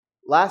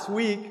Last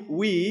week,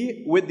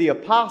 we, with the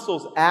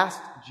apostles, asked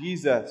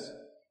Jesus,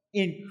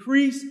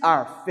 increase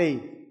our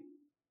faith.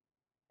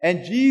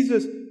 And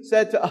Jesus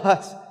said to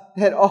us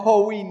that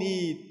all we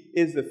need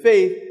is the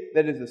faith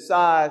that is the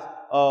size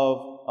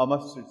of a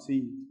mustard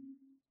seed.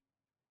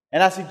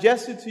 And I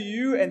suggested to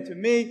you and to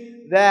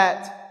me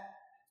that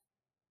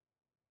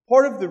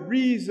part of the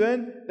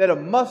reason that a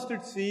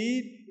mustard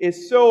seed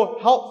is so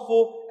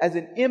helpful as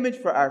an image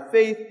for our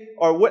faith,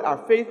 or what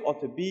our faith ought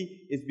to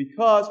be, is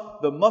because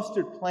the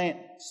mustard plant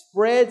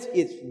spreads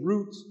its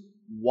roots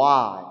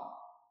wide.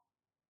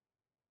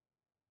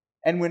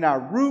 And when our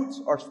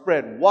roots are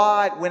spread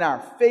wide, when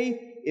our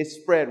faith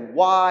is spread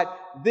wide,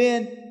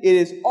 then it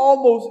is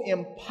almost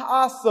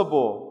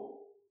impossible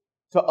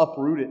to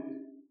uproot it.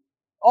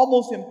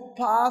 Almost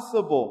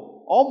impossible,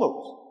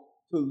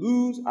 to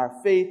lose our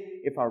faith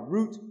if our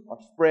roots are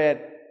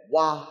spread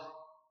wide.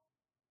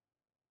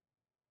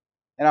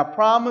 And I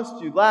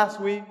promised you last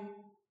week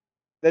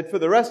that for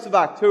the rest of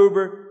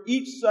October,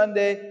 each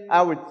Sunday,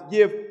 I would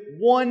give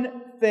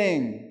one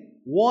thing,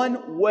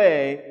 one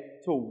way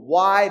to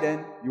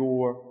widen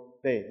your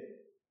faith.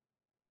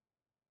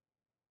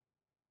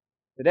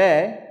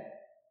 Today,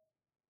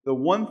 the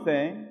one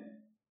thing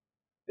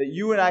that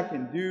you and I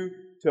can do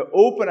to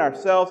open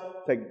ourselves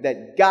to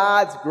that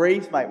God's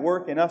grace might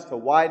work in us to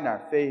widen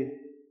our faith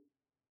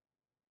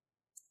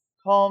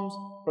comes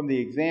from the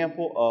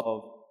example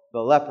of the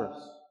lepers.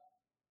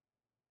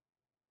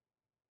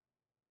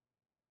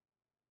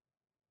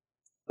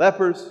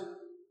 Lepers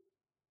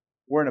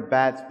were in a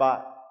bad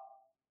spot.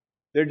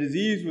 Their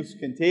disease was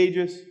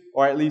contagious,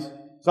 or at least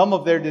some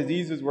of their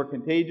diseases were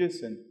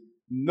contagious, and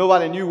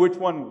nobody knew which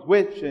one was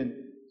which. And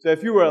so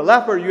if you were a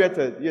leper, you had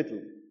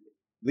to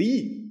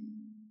leave.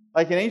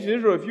 Like in ancient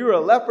Israel, if you were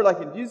a leper, like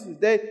in Jesus'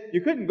 day,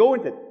 you couldn't go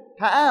into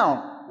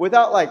town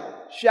without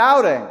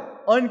shouting,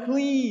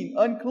 unclean,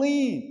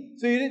 unclean.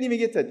 So you didn't even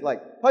get to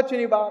touch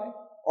anybody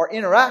or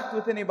interact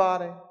with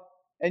anybody.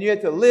 And you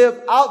had to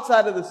live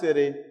outside of the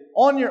city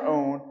on your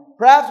own,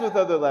 perhaps with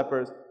other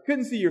lepers.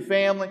 Couldn't see your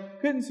family,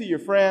 couldn't see your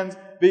friends.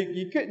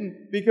 You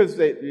couldn't, because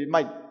you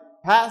might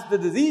pass the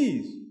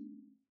disease.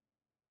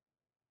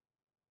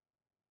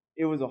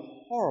 It was a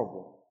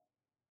horrible,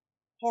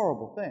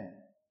 horrible thing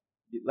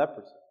to get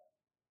leprosy.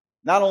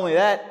 Not only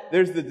that,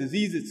 there's the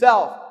disease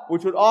itself,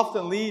 which would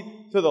often lead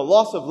to the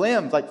loss of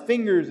limbs, like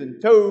fingers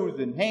and toes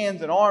and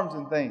hands and arms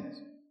and things.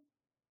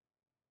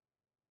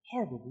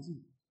 Horrible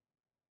disease.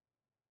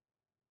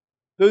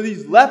 So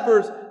these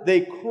lepers,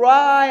 they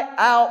cry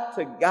out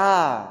to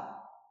God.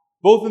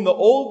 Both in the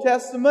Old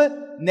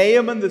Testament,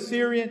 Naaman the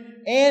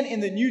Syrian, and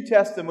in the New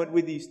Testament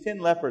with these 10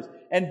 lepers.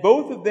 And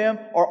both of them,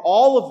 or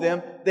all of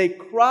them, they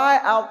cry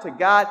out to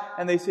God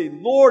and they say,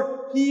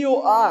 Lord,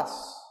 heal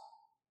us.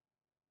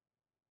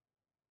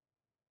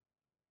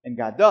 And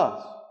God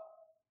does.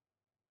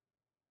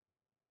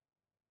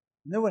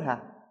 And then what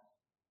happens?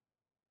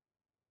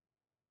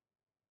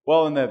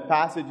 Well, in the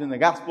passage in the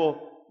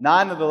Gospel,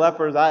 9 of the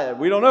lepers,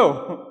 we don't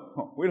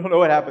know. We don't know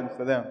what happens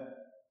to them.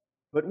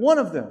 But one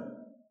of them,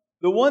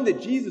 the one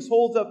that Jesus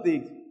holds up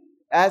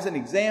as an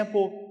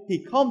example,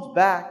 he comes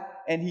back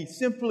and he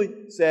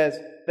simply says,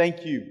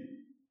 thank you.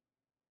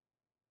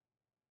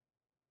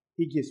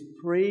 He gives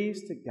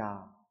praise to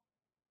God.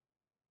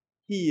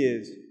 He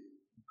is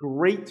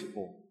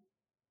grateful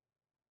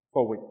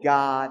for what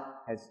God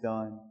has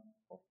done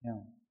for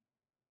him.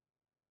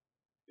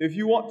 If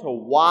you want to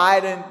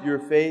widen your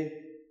faith,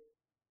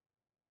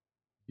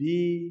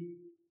 be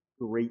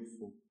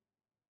grateful.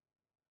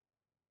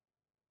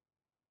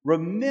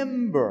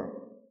 Remember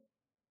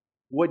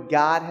what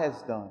God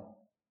has done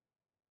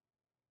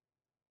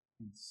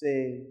and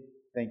say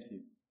thank you.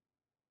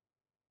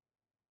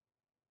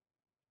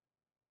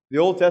 The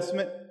Old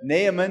Testament,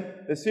 Naaman,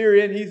 the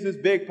Syrian, he's this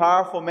big,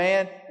 powerful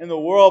man in the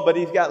world, but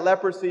he's got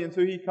leprosy, and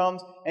so he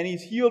comes and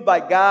he's healed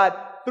by God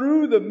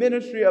through the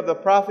ministry of the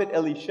prophet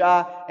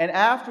Elisha. And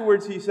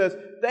afterwards he says,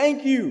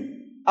 thank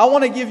you. I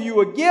want to give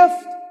you a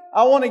gift.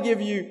 I want to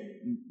give you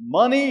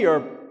money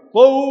or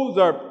clothes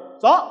or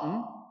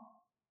something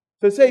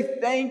to say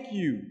thank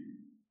you.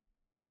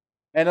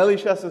 And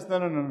Elisha says,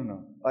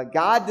 no.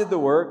 God did the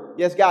work.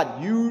 Yes,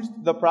 God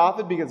used the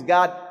prophet because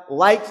God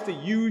likes to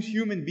use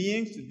human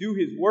beings to do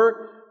His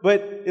work.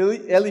 But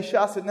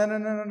Elisha said, no.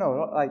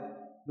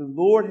 The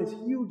Lord has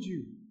healed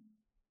you.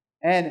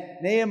 And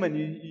Naaman,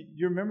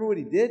 you remember what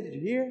he did? Did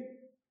you hear?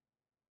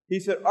 He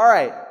said, all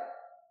right,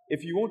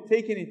 if you won't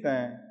take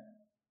anything,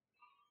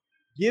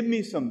 give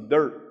me some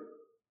dirt.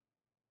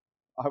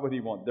 Why would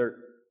he want dirt?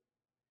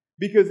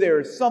 Because there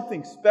is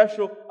something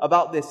special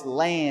about this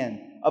land,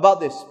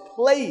 about this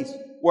place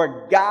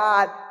where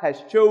God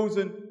has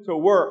chosen to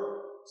work.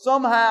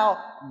 Somehow,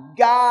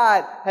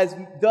 God has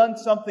done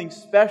something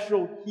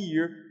special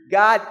here.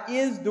 God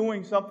is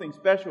doing something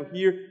special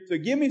here. So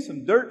give me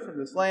some dirt from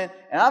this land,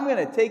 and I'm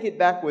going to take it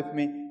back with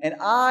me. And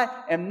I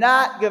am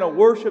not going to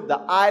worship the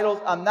idols.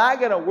 I'm not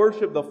going to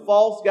worship the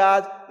false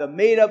gods, the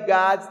made-up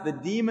gods, the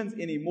demons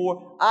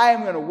anymore. I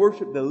am going to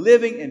worship the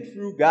living and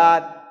true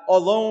God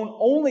alone,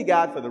 only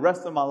God, for the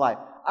rest of my life.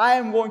 I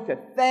am going to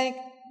thank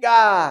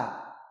God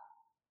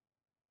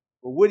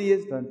for what He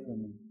has done for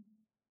me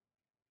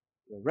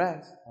the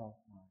rest of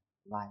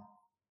my life.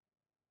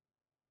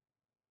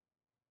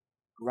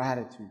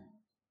 Gratitude.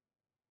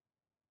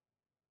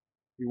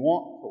 If you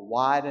want to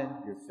widen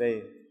your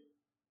faith,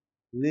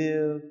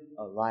 live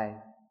a life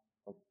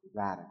of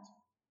gratitude.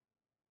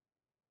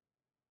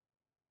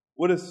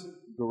 What does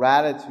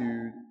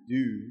gratitude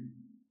do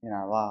in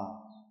our lives?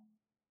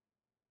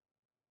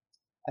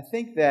 I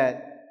think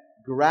that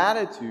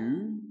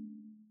gratitude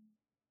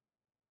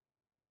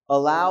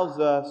allows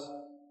us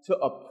to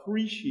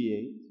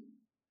appreciate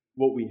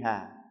what we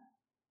have.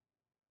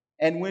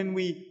 And when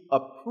we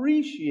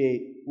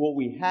appreciate what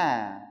we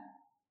have,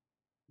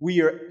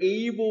 we are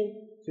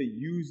able to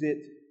use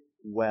it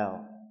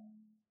well.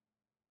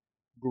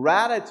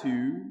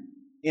 Gratitude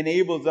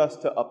enables us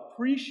to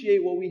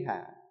appreciate what we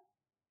have.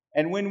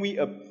 And when we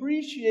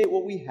appreciate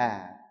what we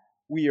have,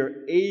 we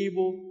are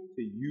able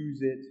to use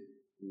it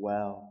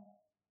well.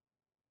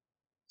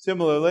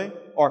 Similarly,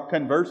 or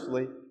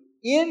conversely,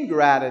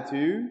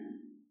 ingratitude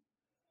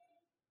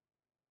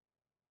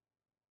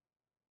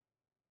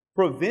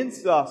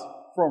prevents us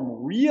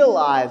from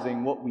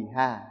realizing what we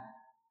have,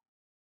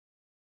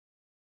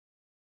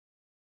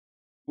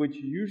 which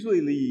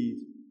usually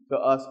leads to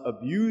us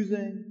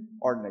abusing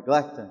or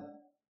neglecting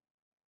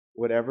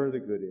whatever the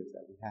good is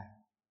that we have.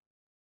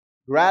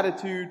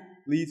 Gratitude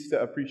leads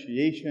to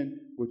appreciation,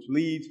 which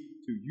leads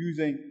to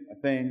using a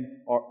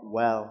thing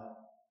well.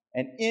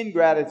 And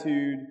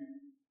ingratitude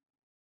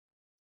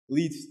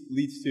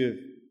leads to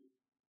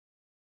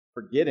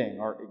forgetting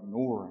or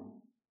ignoring,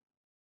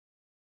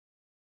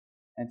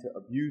 and to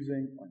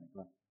abusing or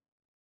neglecting.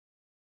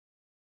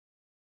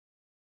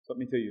 So let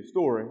me tell you a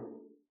story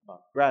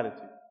about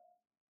gratitude.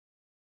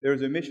 There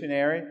was a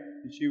missionary,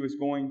 and she was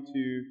going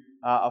to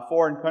a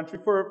foreign country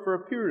for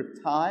a period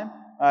of time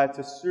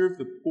to serve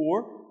the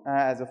poor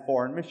as a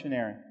foreign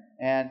missionary.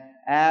 And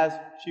as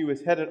she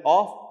was headed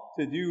off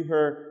to do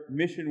her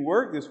mission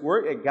work, this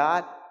work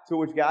to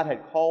which God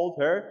had called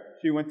her,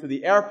 she went to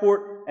the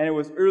airport, and it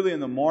was early in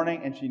the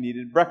morning, and she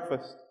needed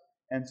breakfast.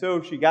 And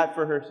so she got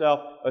for herself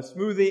a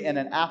smoothie and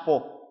an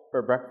apple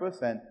for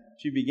breakfast, and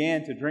she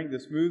began to drink the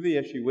smoothie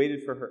as she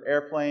waited for her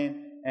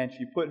airplane, and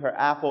she put her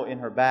apple in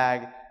her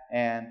bag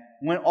and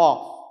went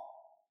off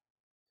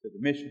to the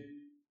mission.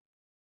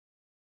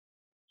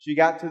 She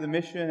got to the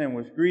mission and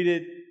was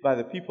greeted by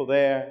the people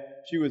there.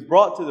 She was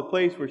brought to the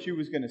place where she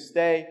was going to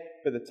stay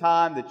for the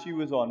time that she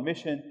was on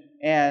mission.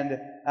 And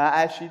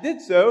as she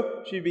did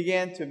so, she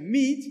began to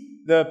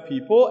meet the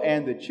people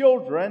and the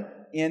children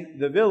in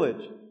the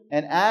village.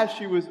 And as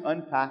she was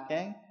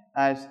unpacking,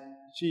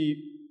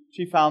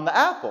 she found the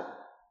apple,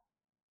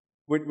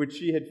 which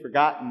she had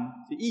forgotten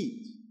to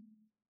eat.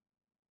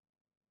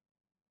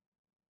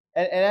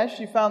 And as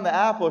she found the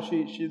apple,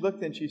 she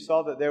looked and she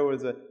saw that there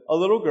was a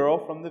little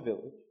girl from the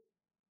village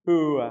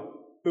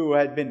who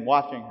had been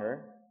watching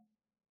her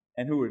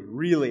and who was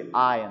really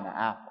eyeing the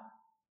apple.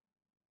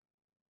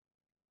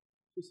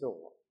 She said,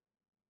 well,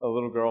 the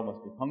little girl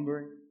must be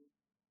hungry.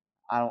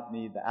 I don't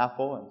need the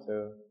apple. And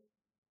so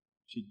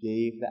she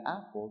gave the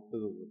apple to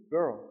the little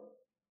girl.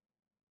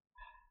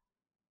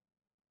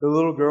 The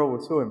little girl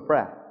was so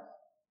impressed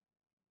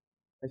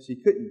that she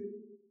couldn't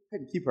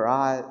take her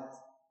eyes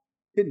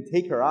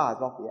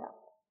off the apple.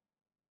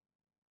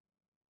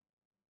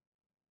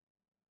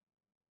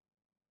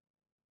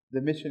 The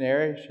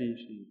missionary,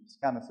 she was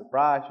kind of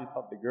surprised. She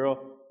thought the girl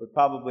would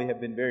probably have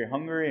been very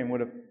hungry and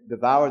would have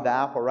devoured the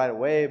apple right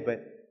away,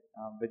 but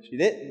she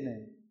didn't.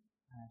 And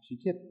she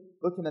kept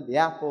looking at the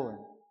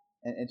apple,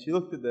 and she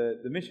looked at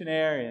the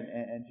missionary,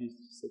 and she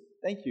said,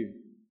 "Thank you."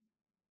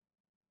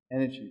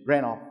 And then she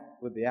ran off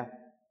with the apple.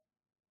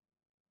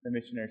 The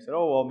missionary said,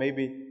 "Oh, well,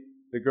 maybe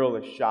the girl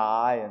is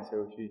shy, and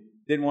so she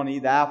didn't want to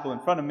eat the apple in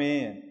front of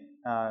me,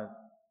 and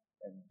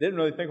didn't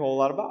really think a whole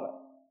lot about it."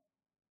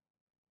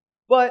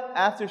 But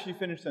after she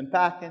finished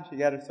unpacking, she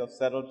got herself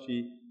settled,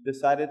 she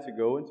decided to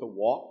go and to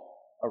walk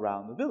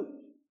around the village.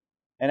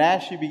 And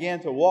as she began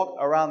to walk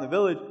around the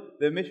village,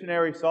 the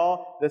missionary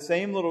saw the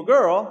same little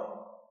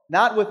girl,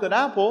 not with an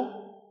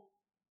apple,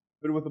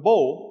 but with a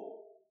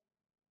bowl,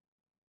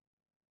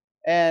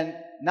 and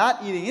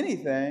not eating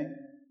anything,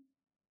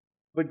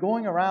 but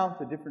going around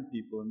to different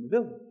people in the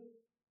village.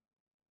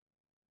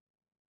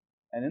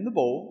 And in the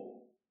bowl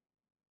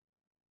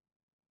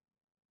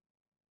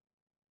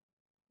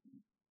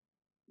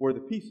were the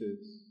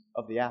pieces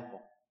of the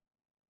apple,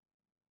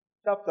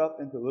 chopped up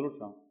into little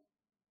chunks,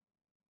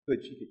 so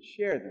that she could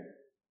share them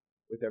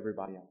with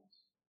everybody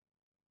else.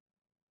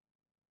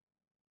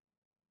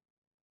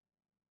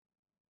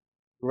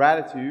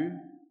 Gratitude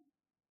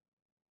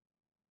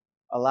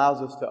allows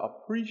us to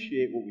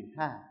appreciate what we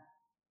have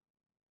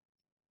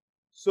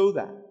so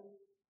that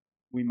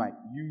we might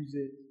use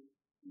it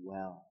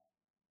well.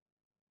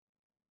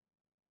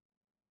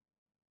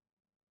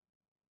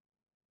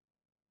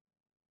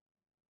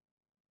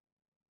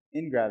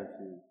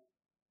 Ingratitude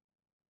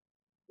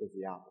is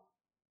the opposite.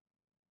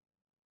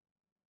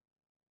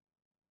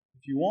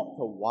 If you want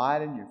to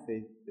widen your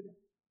faith today,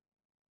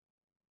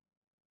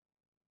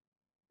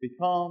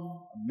 Become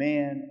a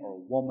man or a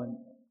woman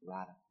of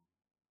gratitude.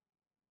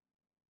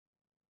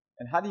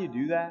 And how do you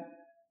do that?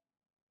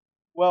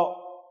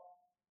 Well,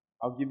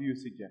 I'll give you a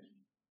suggestion.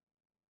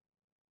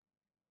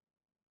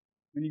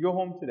 When you go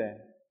home today,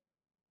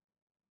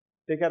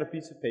 take out a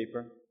piece of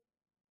paper,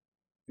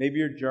 maybe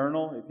your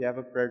journal, if you have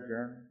a prayer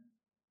journal.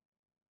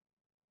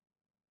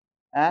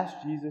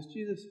 Ask Jesus,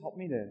 Jesus, help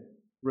me to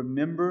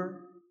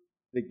remember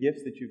the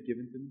gifts that you've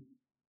given to me.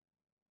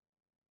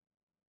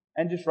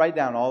 And just write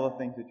down all the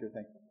things that you're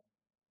thankful for.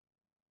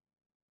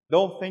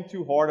 Don't think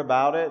too hard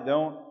about it.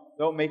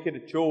 Don't make it a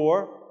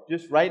chore.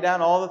 Just write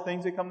down all the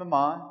things that come to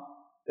mind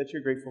that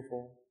you're grateful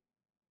for.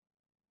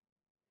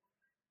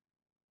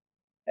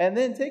 And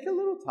then take a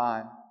little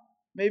time,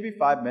 maybe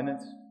 5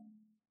 minutes,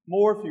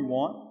 more if you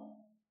want,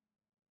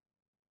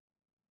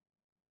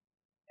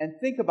 and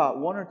think about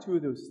one or two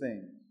of those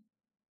things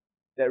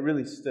that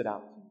really stood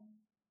out to you.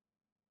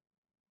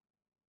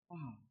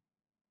 Wow,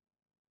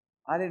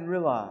 I didn't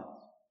realize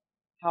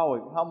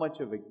how much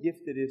of a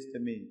gift it is to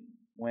me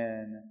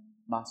when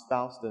my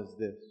spouse does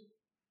this.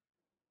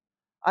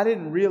 I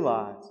didn't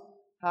realize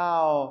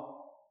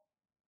how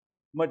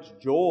much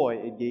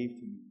joy it gave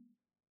to me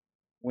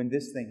when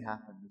this thing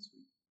happened this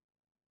week.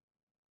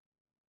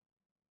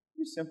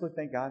 You simply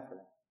thank God for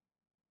that.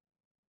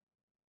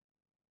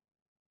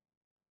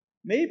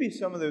 Maybe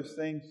some of those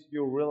things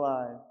you'll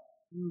realize,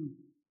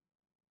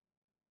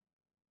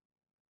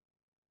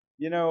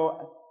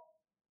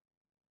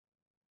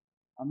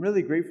 I'm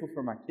really grateful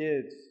for my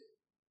kids,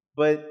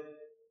 but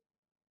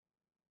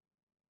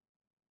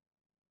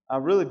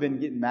I've really been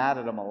getting mad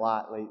at them a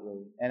lot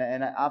lately.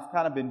 And I've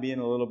kind of been being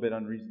a little bit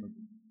unreasonable.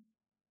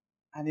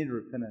 I need to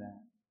repent of that.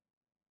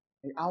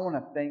 I want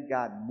to thank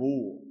God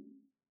more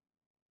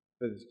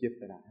for this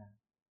gift that I have.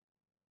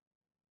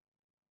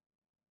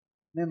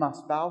 Man, my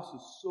spouse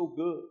is so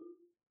good.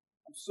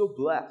 I'm so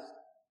blessed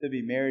to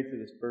be married to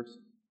this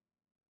person.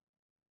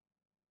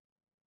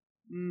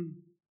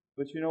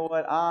 But you know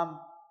what?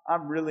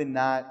 I'm really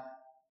not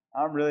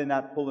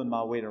pulling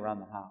my weight around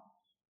the house.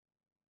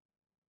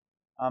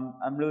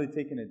 I'm really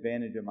taking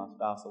advantage of my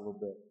spouse a little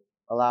bit,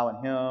 allowing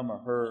him or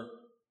her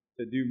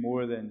to do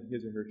more than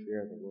his or her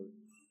share of the work.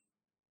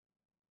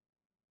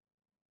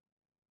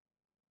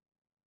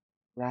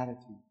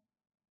 Gratitude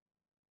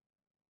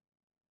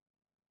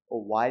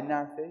will widen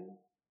our faith.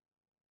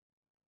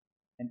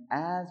 And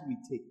as we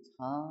take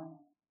time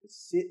to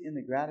sit in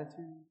the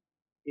gratitude,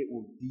 it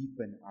will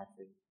deepen our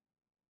faith.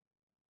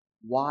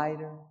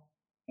 Wider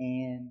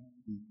and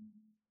deeper.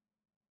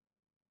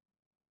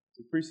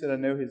 The priest that I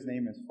know, his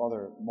name is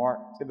Father Mark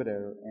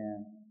Thibodeau,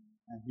 and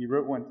he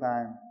wrote one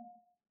time,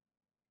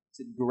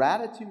 he said,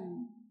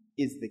 gratitude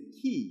is the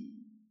key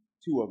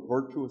to a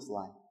virtuous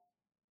life.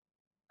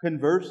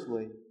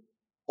 Conversely,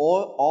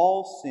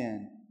 all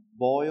sin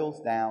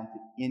boils down to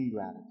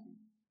ingratitude,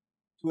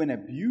 to an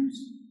abuse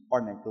or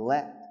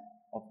neglect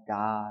of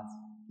God's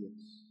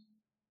gifts.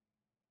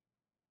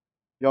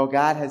 Y'all,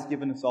 God has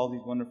given us all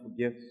these wonderful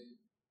gifts,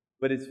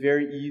 but it's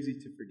very easy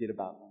to forget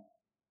about them.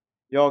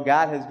 Y'all,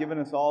 God has given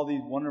us all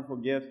these wonderful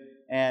gifts,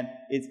 and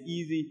it's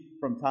easy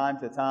from time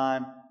to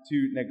time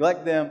to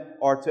neglect them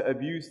or to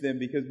abuse them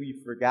because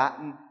we've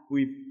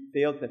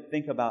failed to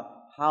think about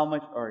how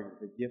much are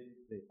the gifts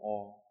they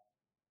are.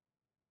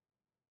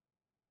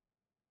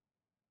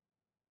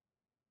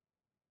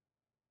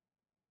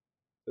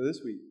 So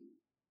this week,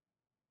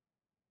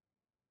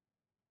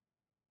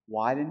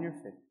 widen your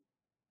faith.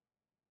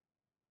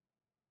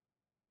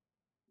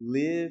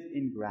 Live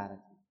in gratitude.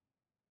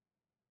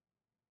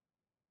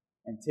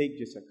 And take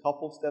just a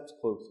couple steps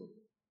closer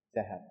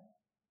to heaven.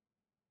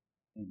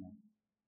 Amen.